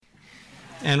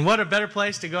And what a better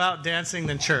place to go out dancing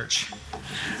than church,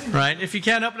 right? If you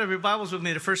can, open up your Bibles with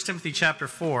me to 1 Timothy chapter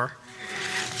 4.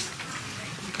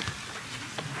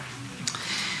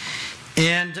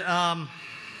 And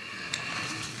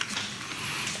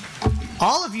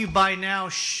all of you by now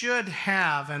should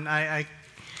have, and I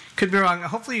could be wrong,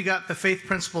 hopefully you got the Faith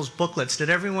Principles booklets. Did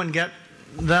everyone get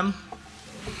them?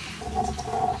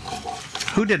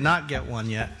 Who did not get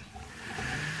one yet?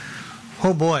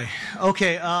 Oh boy.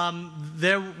 Okay,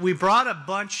 we brought a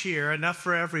bunch here, enough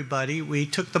for everybody. We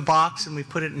took the box and we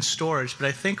put it in storage, but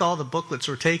I think all the booklets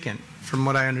were taken, from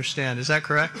what I understand. Is that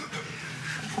correct?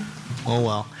 Oh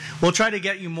well. We'll try to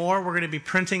get you more. We're going to be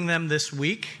printing them this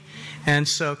week, and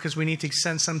so because we need to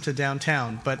send some to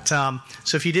downtown. But so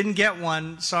if you didn't get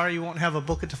one, sorry you won't have a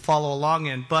booklet to follow along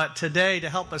in. But today, to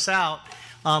help us out,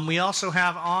 we also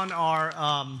have on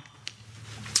our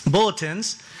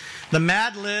bulletins the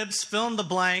Mad Libs fill in the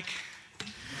blank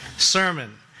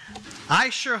sermon. I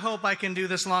sure hope I can do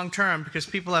this long term because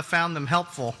people have found them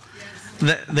helpful.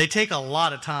 Yes. They take a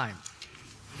lot of time.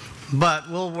 But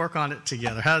we'll work on it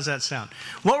together. How does that sound?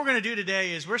 What we're going to do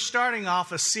today is we're starting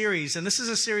off a series, and this is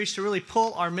a series to really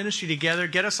pull our ministry together,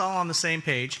 get us all on the same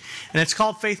page, and it's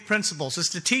called Faith Principles. It's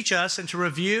to teach us and to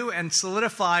review and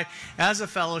solidify as a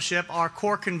fellowship our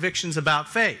core convictions about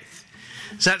faith.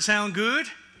 Does that sound good?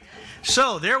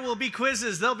 So there will be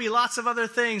quizzes, there'll be lots of other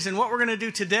things, and what we're going to do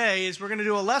today is we're going to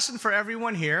do a lesson for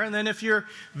everyone here, and then if you're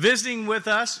visiting with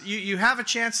us, you have a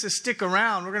chance to stick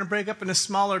around. We're going to break up into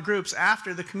smaller groups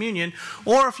after the communion,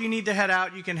 or if you need to head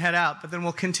out, you can head out, but then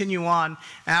we'll continue on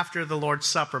after the Lord's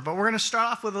Supper. But we're going to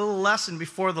start off with a little lesson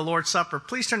before the Lord's Supper.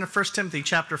 Please turn to 1 Timothy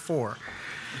chapter 4,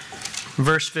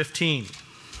 verse 15.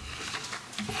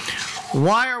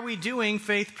 Why are we doing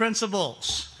faith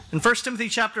principles? In 1 Timothy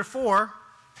chapter 4,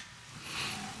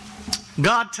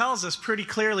 God tells us pretty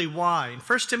clearly why. In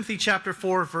 1 Timothy chapter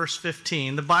 4, verse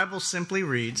 15, the Bible simply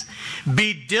reads,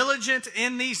 "Be diligent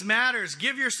in these matters.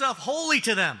 Give yourself wholly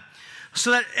to them,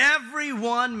 so that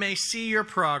everyone may see your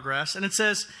progress." And it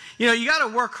says, you got to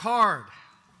work hard.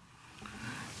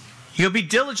 You'll be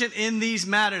diligent in these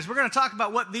matters. We're going to talk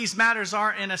about what these matters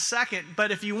are in a second,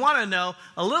 but if you want to know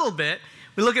a little bit,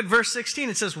 we look at verse 16.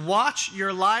 It says, "Watch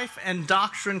your life and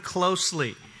doctrine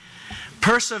closely.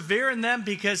 Persevere in them,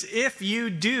 because if you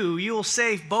do, you will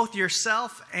save both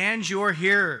yourself and your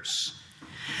hearers."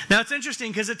 Now it's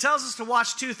interesting because it tells us to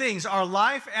watch two things, our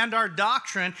life and our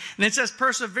doctrine, and it says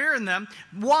persevere in them.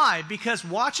 Why? Because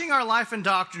watching our life and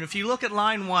doctrine, if you look at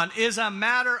line 1, is a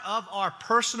matter of our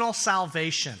personal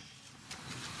salvation.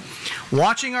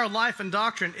 Watching our life and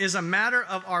doctrine is a matter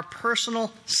of our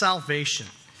personal salvation.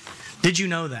 Did you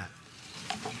know that?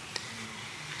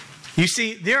 You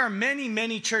see, there are many,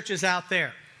 many churches out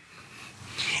there.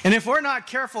 And if we're not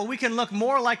careful, we can look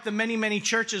more like the many, many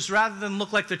churches rather than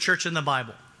look like the church in the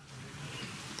Bible.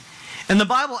 And the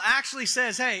Bible actually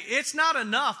says, hey, it's not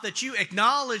enough that you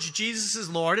acknowledge Jesus as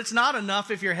Lord. It's not enough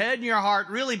if your head and your heart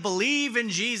really believe in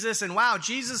Jesus and, wow,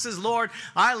 Jesus is Lord.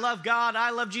 I love God. I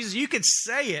love Jesus. You could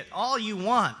say it all you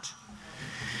want.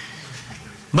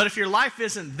 But if your life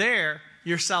isn't there,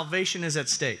 your salvation is at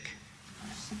stake.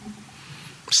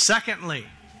 Secondly,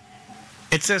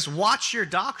 it says watch your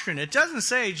doctrine. It doesn't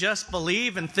say just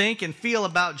believe and think and feel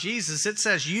about Jesus. It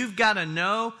says you've got to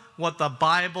know what the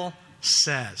Bible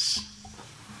says.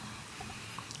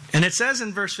 And it says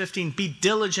in verse 15, be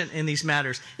diligent in these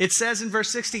matters. It says in verse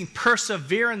 16,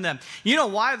 persevere in them. You know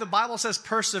why the Bible says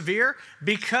persevere?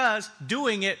 Because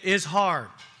doing it is hard.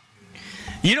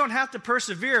 You don't have to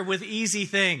persevere with easy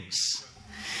things.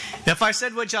 If I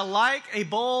said, would you like a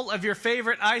bowl of your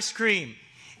favorite ice cream?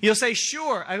 You'll say,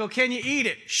 sure. I go, can you eat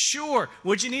it? Sure.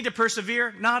 Would you need to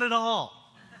persevere? Not at all.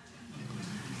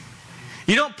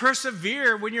 You don't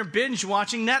persevere when you're binge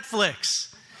watching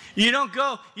Netflix. You don't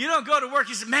go to work.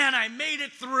 You say, man, I made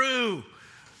it through.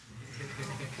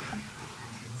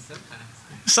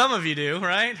 Some of you do,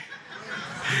 right?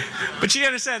 But you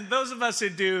understand, those of us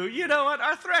who do, you know what?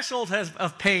 Our threshold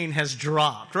of pain has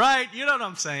dropped, right? You know what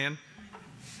I'm saying?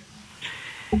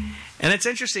 And it's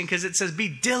interesting because it says be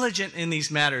diligent in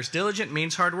these matters. Diligent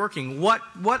means hardworking. What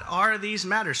are these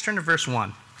matters? Turn to verse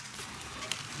 1.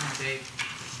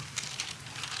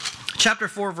 Chapter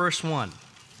 4, verse 1.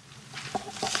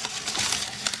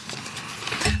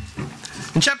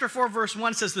 In chapter 4, verse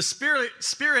 1 says, the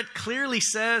Spirit clearly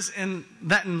says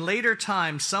that in later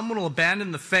times someone will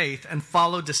abandon the faith and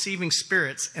follow deceiving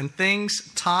spirits and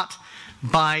things taught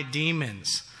by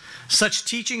demons. Such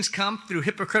teachings come through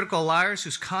hypocritical liars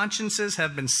whose consciences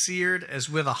have been seared as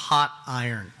with a hot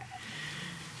iron.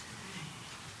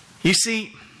 You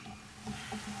see,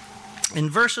 in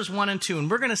verses 1 and 2,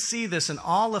 and we're going to see this in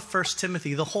all of 1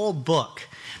 Timothy, the whole book.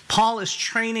 Paul is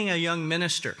training a young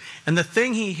minister. And the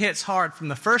thing he hits hard from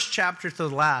the first chapter to the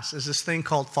last is this thing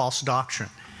called false doctrine.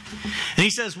 And he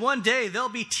says, one day there'll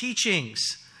be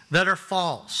teachings that are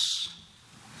false,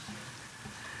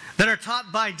 that are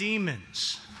taught by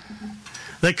demons,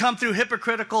 that come through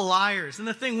hypocritical liars. And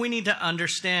the thing we need to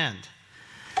understand,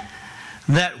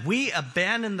 that we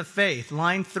abandon the faith,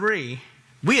 line 3,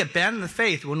 we abandon the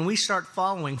faith when we start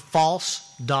following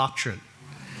false doctrine.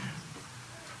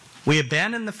 We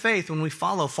abandon the faith when we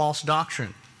follow false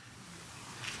doctrine.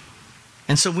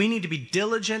 And so we need to be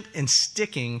diligent in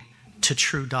sticking to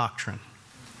true doctrine.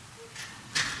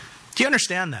 Do you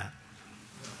understand that?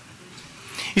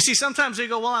 You see, sometimes they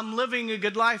go, well, I'm living a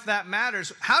good life, that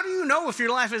matters. How do you know if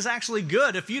your life is actually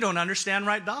good if you don't understand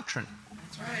right doctrine?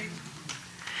 That's right.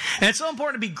 And it's so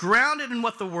important to be grounded in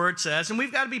what the Word says, and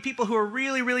we've got to be people who are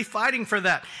really, really fighting for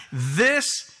that. This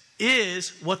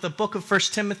is what the book of 1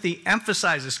 Timothy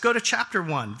emphasizes. Go to chapter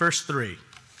 1, verse 3.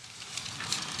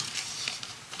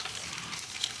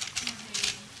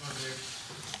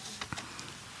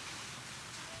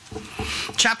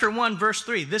 Chapter 1, verse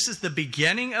 3. This is the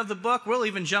beginning of the book. We'll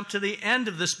even jump to the end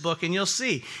of this book, and you'll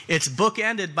see it's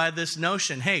bookended by this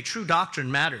notion, hey, true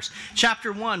doctrine matters.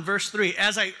 Chapter 1, verse 3.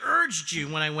 As I urged you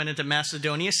when I went into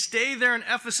Macedonia, stay there in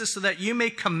Ephesus so that you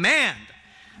may command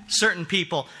certain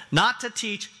people not to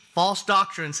teach false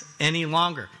doctrines any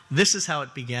longer. This is how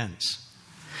it begins.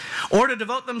 Or to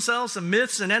devote themselves to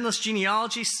myths and endless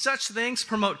genealogies. Such things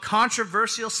promote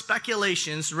controversial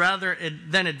speculations rather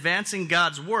than advancing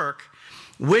God's work,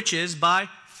 which is by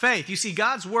faith. You see,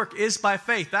 God's work is by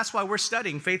faith. That's why we're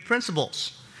studying faith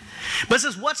principles. But it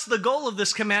says, what's the goal of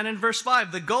this command in verse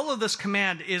 5? The goal of this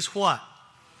command is what?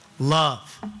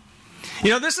 Love.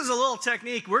 You know, this is a little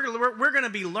technique we're going to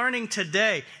be learning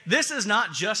today. This is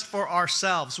not just for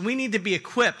ourselves. We need to be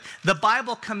equipped. The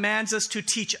Bible commands us to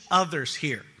teach others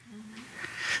here.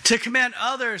 To command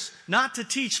others not to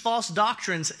teach false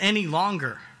doctrines any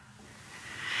longer.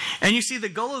 And you see, the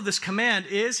goal of this command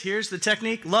is, here's the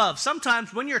technique, love.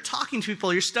 Sometimes when you're talking to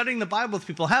people, you're studying the Bible with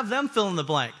people, have them fill in the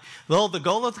blank. Well, the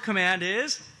goal of the command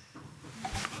is?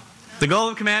 The goal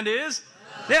of the command is?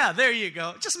 Yeah, there you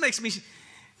go. It just makes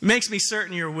me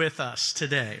certain you're with us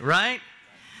today, right?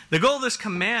 The goal of this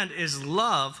command is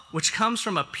love, which comes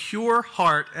from a pure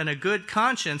heart and a good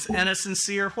conscience and a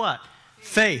sincere what?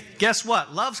 Faith. Guess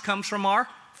what? Love comes from our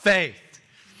faith.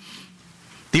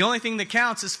 The only thing that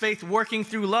counts is faith working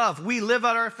through love. We live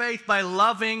out our faith by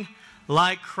loving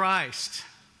like Christ.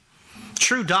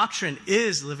 True doctrine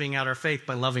is living out our faith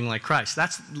by loving like Christ.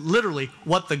 That's literally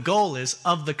what the goal is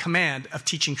of the command of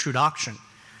teaching true doctrine.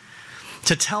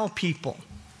 To tell people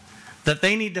that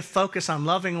they need to focus on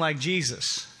loving like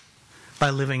Jesus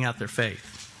by living out their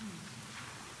faith.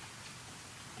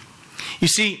 You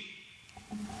see,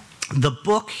 the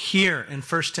book here in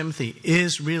 1 Timothy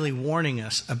is really warning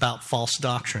us about false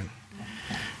doctrine.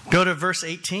 Go to verse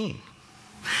 18.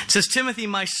 It says, Timothy,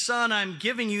 my son, I'm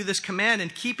giving you this command in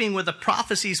keeping with the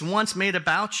prophecies once made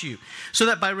about you, so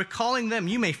that by recalling them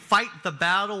you may fight the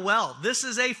battle well. This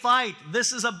is a fight.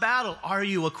 This is a battle. Are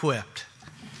you equipped?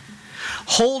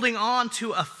 Holding on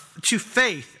to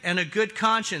faith and a good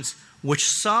conscience, which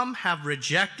some have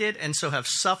rejected and so have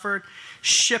suffered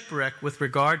shipwreck with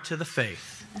regard to the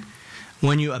faith.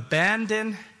 When you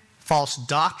abandon false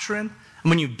doctrine,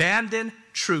 when you abandon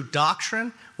true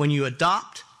doctrine, when you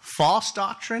adopt false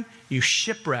doctrine, you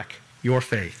shipwreck your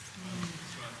faith.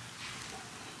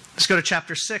 Let's go to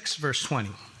chapter 6, verse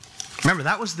 20. Remember,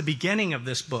 that was the beginning of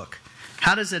this book.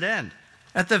 How does it end?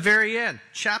 At the very end,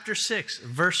 chapter 6,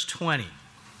 verse 20.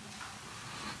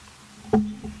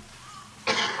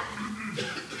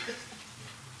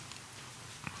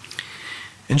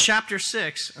 In chapter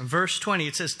 6, verse 20,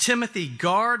 it says, Timothy,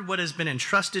 guard what has been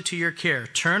entrusted to your care.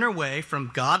 Turn away from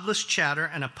godless chatter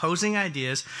and opposing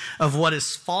ideas of what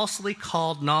is falsely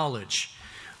called knowledge,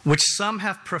 which some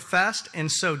have professed,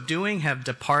 and so doing have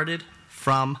departed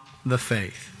from the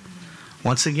faith.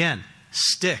 Once again,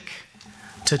 stick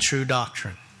to true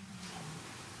doctrine.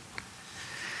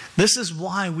 This is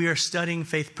why we are studying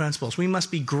faith principles. We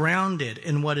must be grounded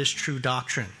in what is true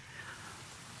doctrine.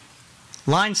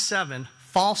 Line 7,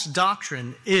 false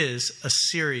doctrine is a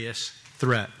serious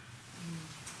threat.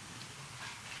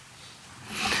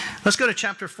 Let's go to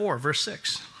chapter 4, verse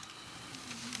 6.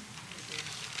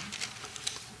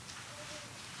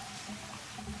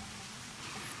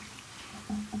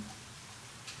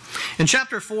 In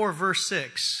chapter 4, verse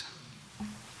 6,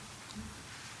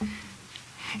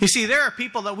 You see, there are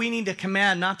people that we need to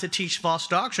command not to teach false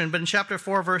doctrine, but in chapter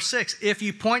 4, verse 6, if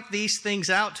you point these things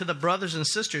out to the brothers and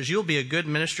sisters, you'll be a good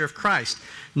minister of Christ,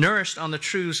 nourished on the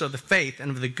truths of the faith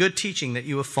and of the good teaching that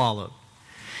you have followed.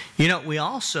 You know, we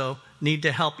also need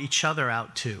to help each other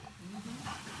out too.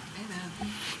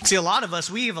 Amen. See, a lot of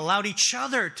us, we have allowed each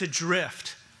other to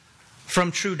drift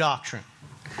from true doctrine.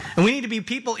 And we need to be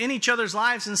people in each other's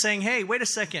lives and saying, hey, wait a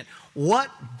second,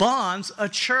 what bonds a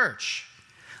church?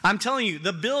 I'm telling you,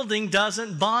 the building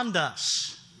doesn't bond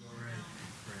us.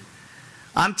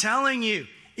 I'm telling you,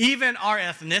 even our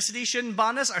ethnicity shouldn't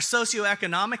bond us. Our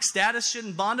socioeconomic status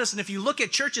shouldn't bond us. And if you look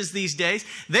at churches these days,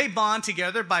 they bond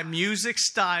together by music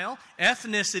style,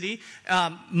 ethnicity,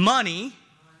 money,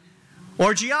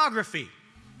 or geography.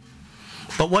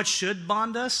 But what should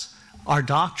bond us? Our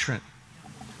doctrine.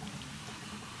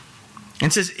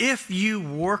 It says, if you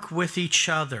work with each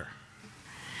other,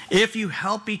 if you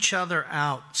help each other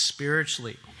out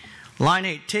spiritually. Line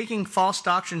 8, taking false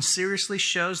doctrine seriously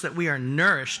shows that we are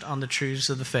nourished on the truths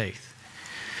of the faith.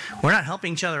 We're not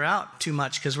helping each other out too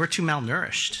much because we're too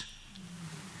malnourished.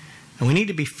 And we need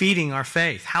to be feeding our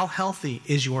faith. How healthy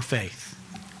is your faith?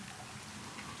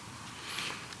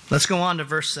 Let's go on to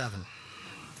verse 7.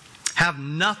 Have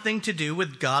nothing to do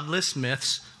with godless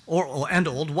myths and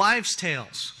old wives'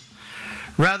 tales.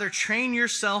 Rather, train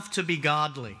yourself to be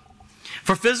godly.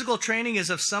 For physical training is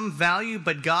of some value,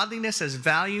 but godliness has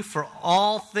value for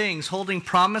all things, holding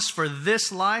promise for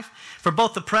this life, for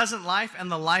both the present life and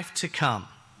the life to come.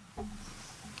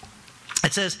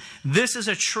 It says, this is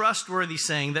a trustworthy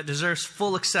saying that deserves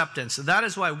full acceptance. That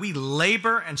is why we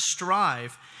labor and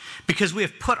strive, because we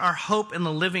have put our hope in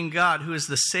the living God, who is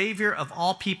the Savior of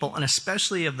all people, and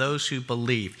especially of those who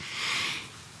believe.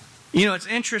 You know, it's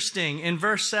interesting. In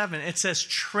verse 7, it says,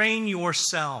 train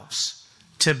yourselves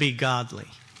to be godly.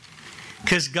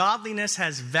 Because godliness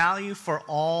has value for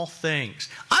all things.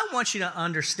 I want you to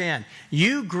understand,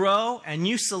 you grow and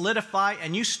you solidify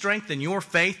and you strengthen your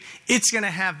faith, it's going to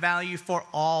have value for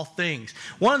all things.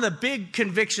 One of the big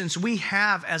convictions we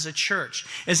have as a church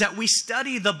is that we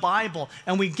study the Bible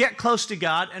and we get close to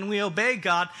God and we obey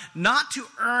God, not to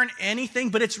earn anything,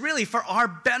 but it's really for our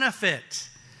benefit.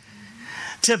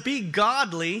 To be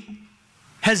godly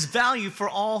has value for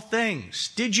all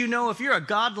things. Did you know if you're a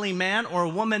godly man or a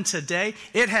woman today,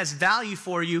 it has value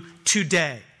for you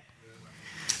today?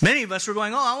 Many of us are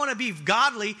going, I want to be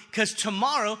godly because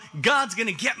tomorrow God's going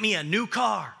to get me a new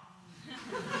car.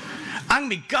 I'm going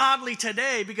to be godly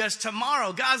today because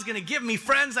tomorrow God's going to give me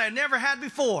friends I never had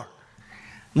before.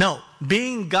 No,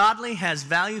 being godly has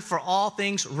value for all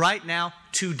things right now,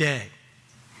 today.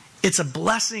 It's a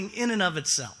blessing in and of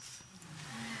itself.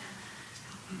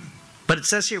 But it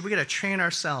says here, we got to train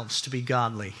ourselves to be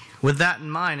godly. With that in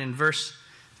mind, in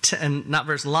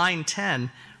line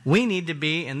 10, we need to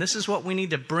be, and this is what we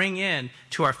need to bring in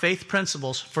to our faith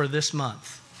principles for this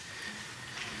month.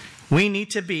 We need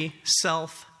to be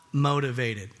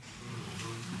self-motivated.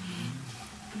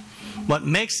 What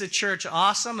makes the church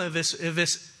awesome is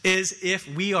if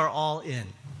we are all in.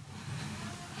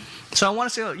 So I want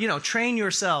to say, train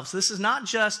yourselves. This is not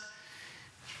just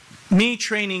me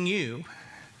training you.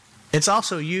 It's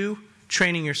also you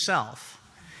training yourself.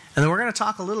 And then we're going to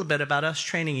talk a little bit about us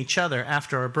training each other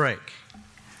after our break.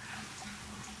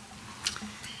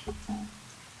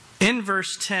 In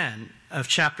verse 10 of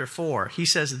chapter 4, he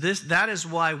says, that is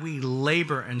why we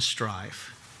labor and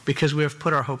strive, because we have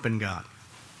put our hope in God.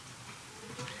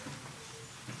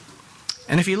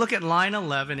 And if you look at line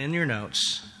 11 in your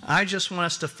notes, I just want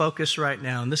us to focus right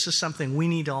now, and this is something we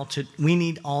need all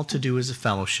to do as a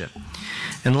fellowship.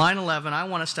 In line 11, I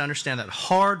want us to understand that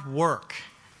hard work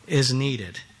is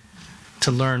needed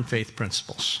to learn faith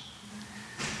principles.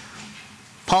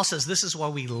 Paul says this is why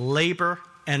we labor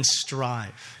and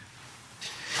strive.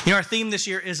 Our theme this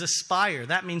year is aspire.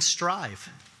 That means strive.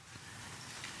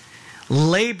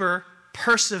 Labor,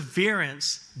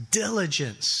 perseverance,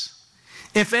 diligence.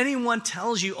 If anyone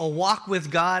tells you a walk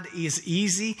with God is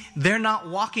easy, they're not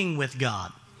walking with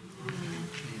God.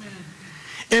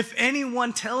 If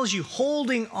anyone tells you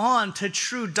holding on to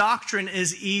true doctrine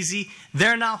is easy,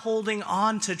 they're not holding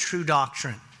on to true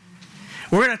doctrine.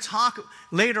 We're going to talk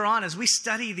later on as we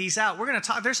study these out. We're going to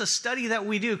talk. There's a study that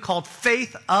we do called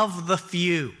Faith of the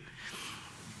Few.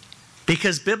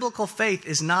 Because biblical faith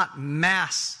is not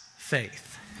mass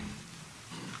faith.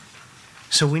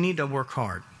 So we need to work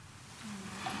hard.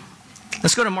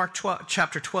 Let's go to Mark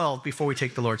chapter 12 before we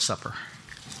take the Lord's Supper.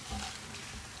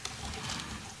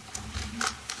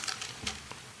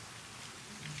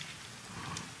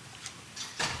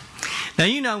 Now,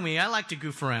 you know me. I like to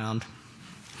goof around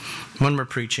when we're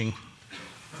preaching.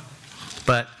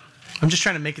 But I'm just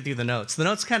trying to make it through the notes. The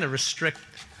notes kind of restrict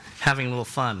having a little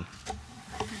fun.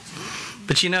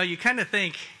 But you kind of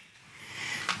think,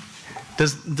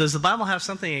 does the Bible have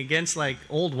something against like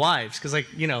old wives? Because have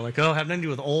nothing to do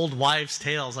with old wives'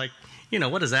 tales.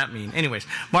 What does that mean? Anyways,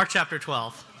 Mark chapter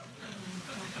 12.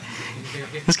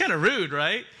 It's kind of rude,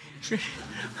 right?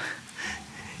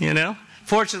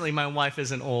 Fortunately, my wife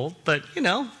isn't old, but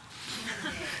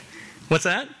what's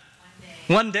that?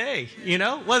 One day,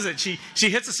 was it? She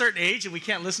hits a certain age and we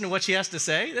can't listen to what she has to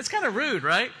say? That's kind of rude,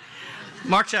 right?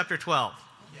 Mark chapter 12.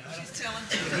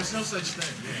 There's no such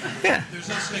thing. Yeah. There's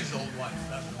no such thing as old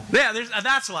wife. Yeah,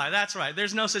 that's why. That's right.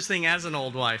 There's no such thing as an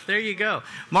old wife. There you go.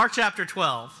 Mark chapter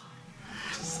 12.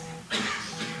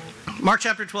 Mark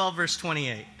chapter 12, verse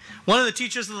 28. One of the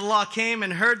teachers of the law came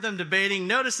and heard them debating.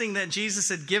 Noticing that Jesus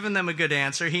had given them a good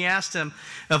answer, he asked him,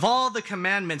 of all the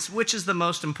commandments, which is the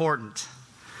most important?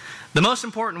 The most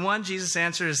important one, Jesus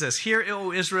answered, is this: Hear,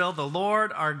 O Israel, the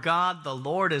Lord our God, the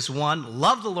Lord is one.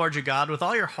 Love the Lord your God with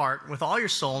all your heart, with all your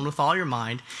soul, and with all your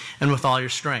mind, and with all your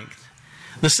strength.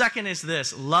 The second is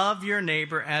this: love your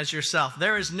neighbor as yourself.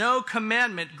 There is no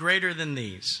commandment greater than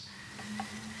these.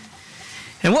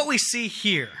 And what we see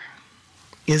here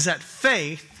is that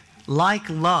faith, like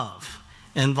love,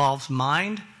 involves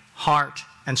mind, heart,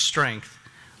 and strength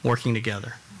working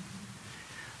together.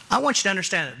 I want you to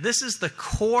understand that this is the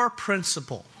core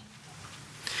principle.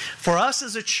 For us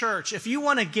as a church, if you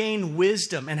want to gain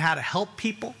wisdom in how to help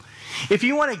people, if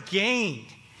you want to gain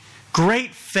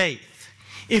great faith,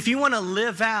 if you want to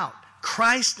live out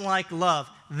Christ-like love,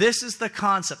 this is the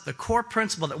concept, the core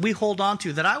principle that we hold on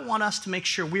to, that I want us to make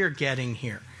sure we are getting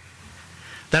here.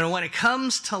 That when it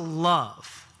comes to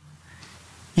love,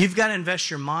 you've got to invest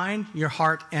your mind, your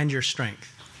heart, and your strength.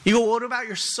 You go, what about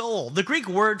your soul? The Greek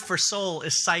word for soul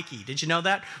is psyche. Did you know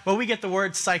that? Well, we get the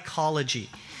word psychology.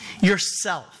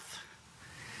 Yourself.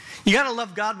 You got to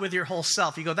love God with your whole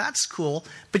self. You go, that's cool.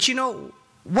 But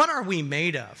what are we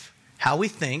made of? How we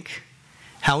think,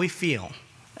 how we feel,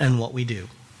 and what we do.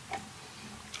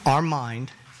 Our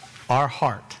mind, our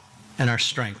heart, and our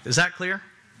strength. Is that clear?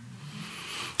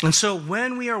 And so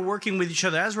when we are working with each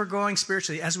other, as we're growing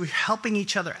spiritually, as we're helping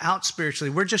each other out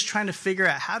spiritually, we're just trying to figure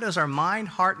out, how does our mind,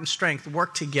 heart, and strength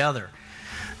work together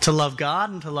to love God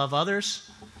and to love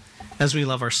others as we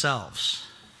love ourselves.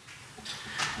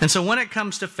 And so when it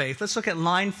comes to faith, let's look at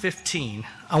line 15.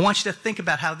 I want you to think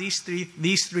about how these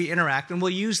three interact, and we'll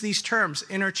use these terms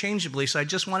interchangeably. So I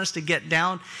just want us to get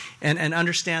down and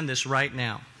understand this right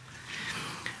now.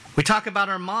 We talk about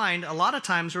our mind. A lot of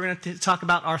times we're going to talk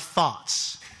about our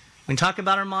thoughts. When we talk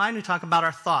about our mind, we talk about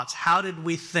our thoughts. How did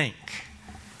we think?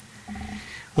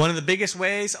 One of the biggest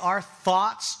ways our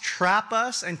thoughts trap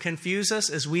us and confuse us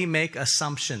is we make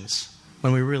assumptions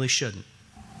when we really shouldn't.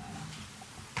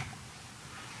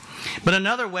 But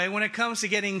another way, when it comes to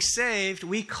getting saved,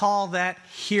 we call that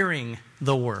hearing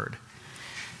the word.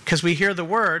 Because we hear the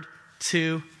word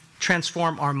to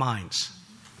transform our minds.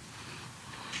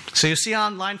 So you see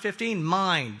on line 15,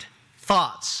 mind,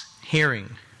 thoughts, hearing.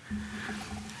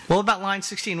 What about line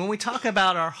 16? When we talk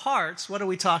about our hearts, what are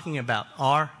we talking about?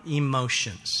 Our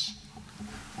emotions.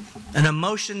 And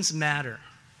emotions matter.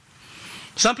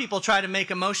 Some people try to make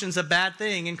emotions a bad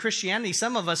thing. In Christianity,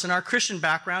 some of us in our Christian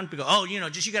background, we go, you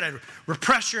got to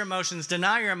repress your emotions,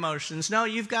 deny your emotions. No,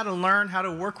 you've got to learn how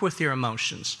to work with your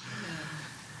emotions.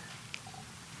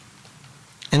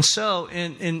 And so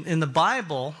in the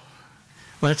Bible,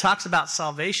 when it talks about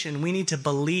salvation, we need to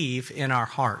believe in our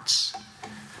hearts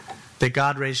that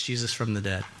God raised Jesus from the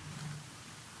dead.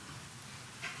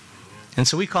 And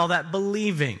so we call that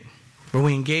believing, where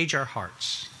we engage our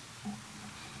hearts.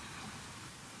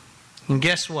 And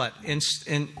guess what?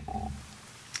 In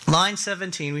line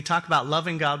 17, we talk about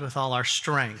loving God with all our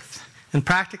strength. And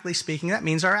practically speaking, that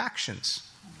means our actions.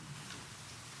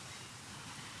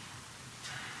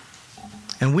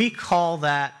 And we call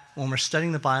that, when we're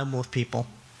studying the Bible with people,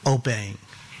 obeying.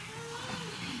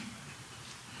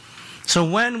 So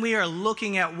when we are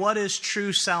looking at what is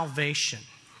true salvation,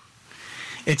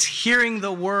 it's hearing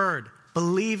the word,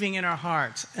 believing in our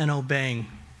hearts, and obeying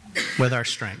with our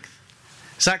strength.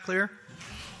 Is that clear?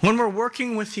 When we're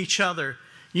working with each other,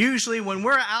 usually when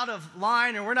we're out of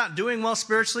line or we're not doing well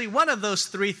spiritually, one of those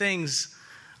three things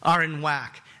are in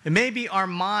whack. And maybe our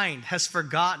mind has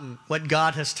forgotten what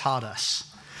God has taught us.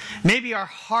 Maybe our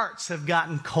hearts have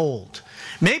gotten cold.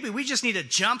 Maybe we just need to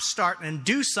jump start and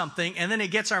do something, and then it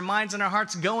gets our minds and our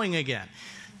hearts going again.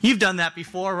 You've done that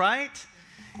before, right?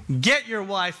 Get your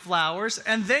wife flowers,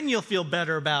 and then you'll feel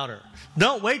better about her.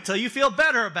 Don't wait till you feel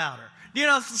better about her.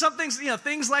 some things,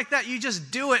 things like that, you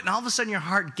just do it and all of a sudden your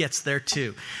heart gets there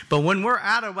too. But when we're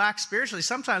out of whack spiritually,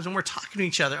 sometimes when we're talking to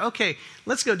each other, okay,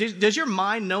 let's go. Does your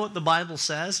mind know what the Bible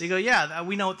says? You go, yeah,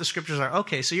 we know what the scriptures are.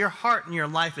 Okay, so your heart and your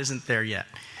life isn't there yet.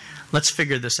 Let's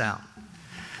figure this out.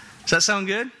 Does that sound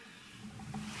good?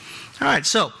 All right,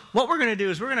 so what we're going to do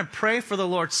is we're going to pray for the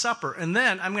Lord's Supper, and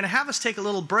then I'm going to have us take a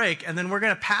little break, and then we're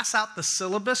going to pass out the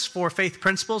syllabus for faith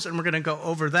principles, and we're going to go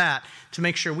over that to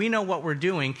make sure we know what we're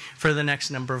doing for the next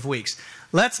number of weeks.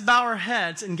 Let's bow our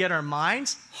heads and get our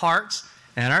minds, hearts,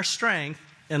 and our strength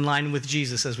in line with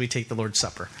Jesus as we take the Lord's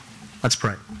Supper. Let's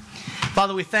pray.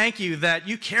 Father, we thank you that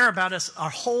you care about us,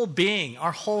 our whole being,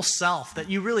 our whole self,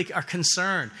 that you really are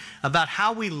concerned about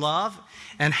how we love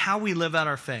and how we live out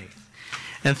our faith.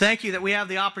 And thank you that we have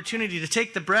the opportunity to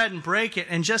take the bread and break it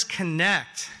and just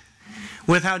connect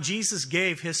with how Jesus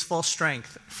gave his full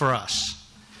strength for us.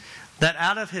 That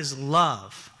out of his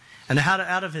love and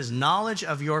out of his knowledge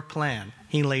of your plan,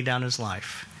 he laid down his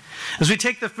life. As we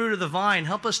take the fruit of the vine,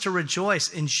 help us to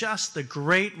rejoice in just the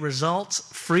great results,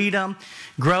 freedom,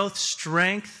 growth,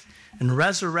 strength, and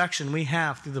resurrection we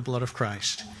have through the blood of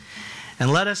Christ.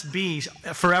 And let us be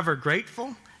forever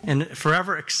grateful and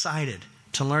forever excited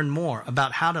to learn more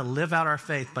about how to live out our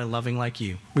faith by loving like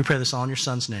you. We pray this all in your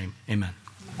Son's name. Amen.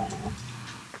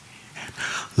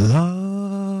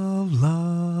 Love,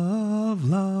 love,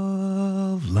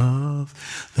 love,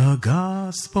 love. The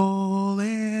gospel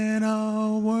in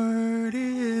a word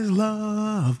is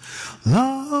love.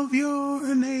 Love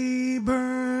your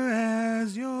neighbor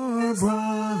as your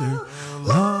brother.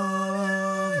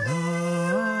 Love,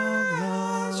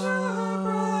 love,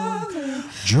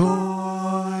 love.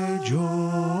 Joy,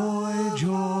 joy,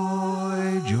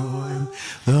 joy, joy.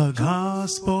 The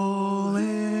gospel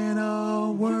in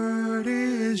a word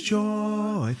is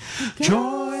joy.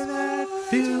 Joy that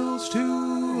fills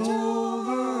to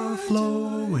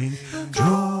overflowing.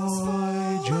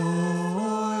 Joy,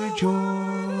 joy, joy.